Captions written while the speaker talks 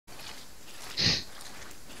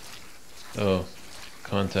Oh,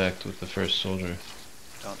 contact with the first soldier.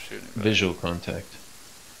 Don't shoot anybody. Visual contact.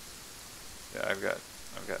 Yeah, I've got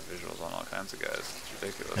visuals on all kinds of guys. It's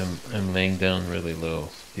ridiculous. I'm laying down really low.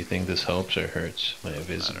 Do you think this helps or hurts my Doesn't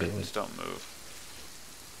matter. visibility? Just don't move.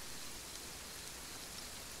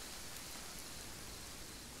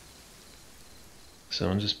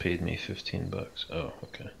 Someone just paid me 15 bucks. Oh,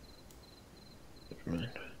 okay. Never mind.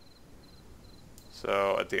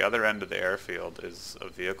 So at the other end of the airfield is a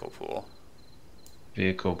vehicle pool.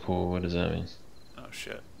 Vehicle pool, what does that mean? Oh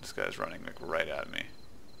shit, this guy's running like right at me.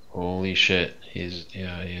 Holy shit,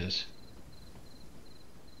 yeah, he is.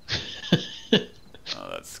 Oh,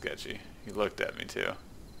 that's sketchy. He looked at me too.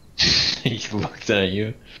 He looked at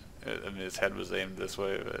you. I mean, his head was aimed this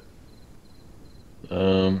way, but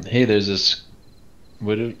Hey, there's this.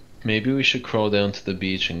 Maybe we should crawl down to the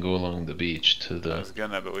beach and go along the beach to I the. was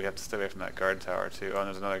gonna, but we have to stay away from that guard tower too. Oh, and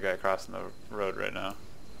there's another guy crossing the road right now.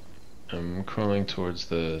 I'm crawling towards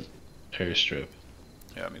the airstrip.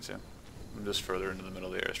 Yeah, me too. I'm just further into the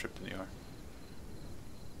middle of the airstrip than you are.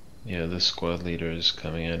 Yeah, the squad leader is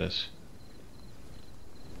coming at us.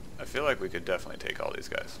 I feel like we could definitely take all these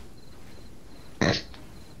guys.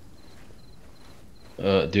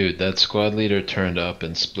 Dude, that squad leader turned up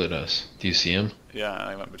and split us. Do you see him? Yeah,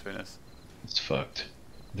 I went between us. It's fucked.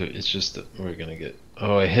 Dude, it's just that we're gonna get.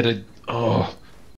 Oh, I hit a. Oh,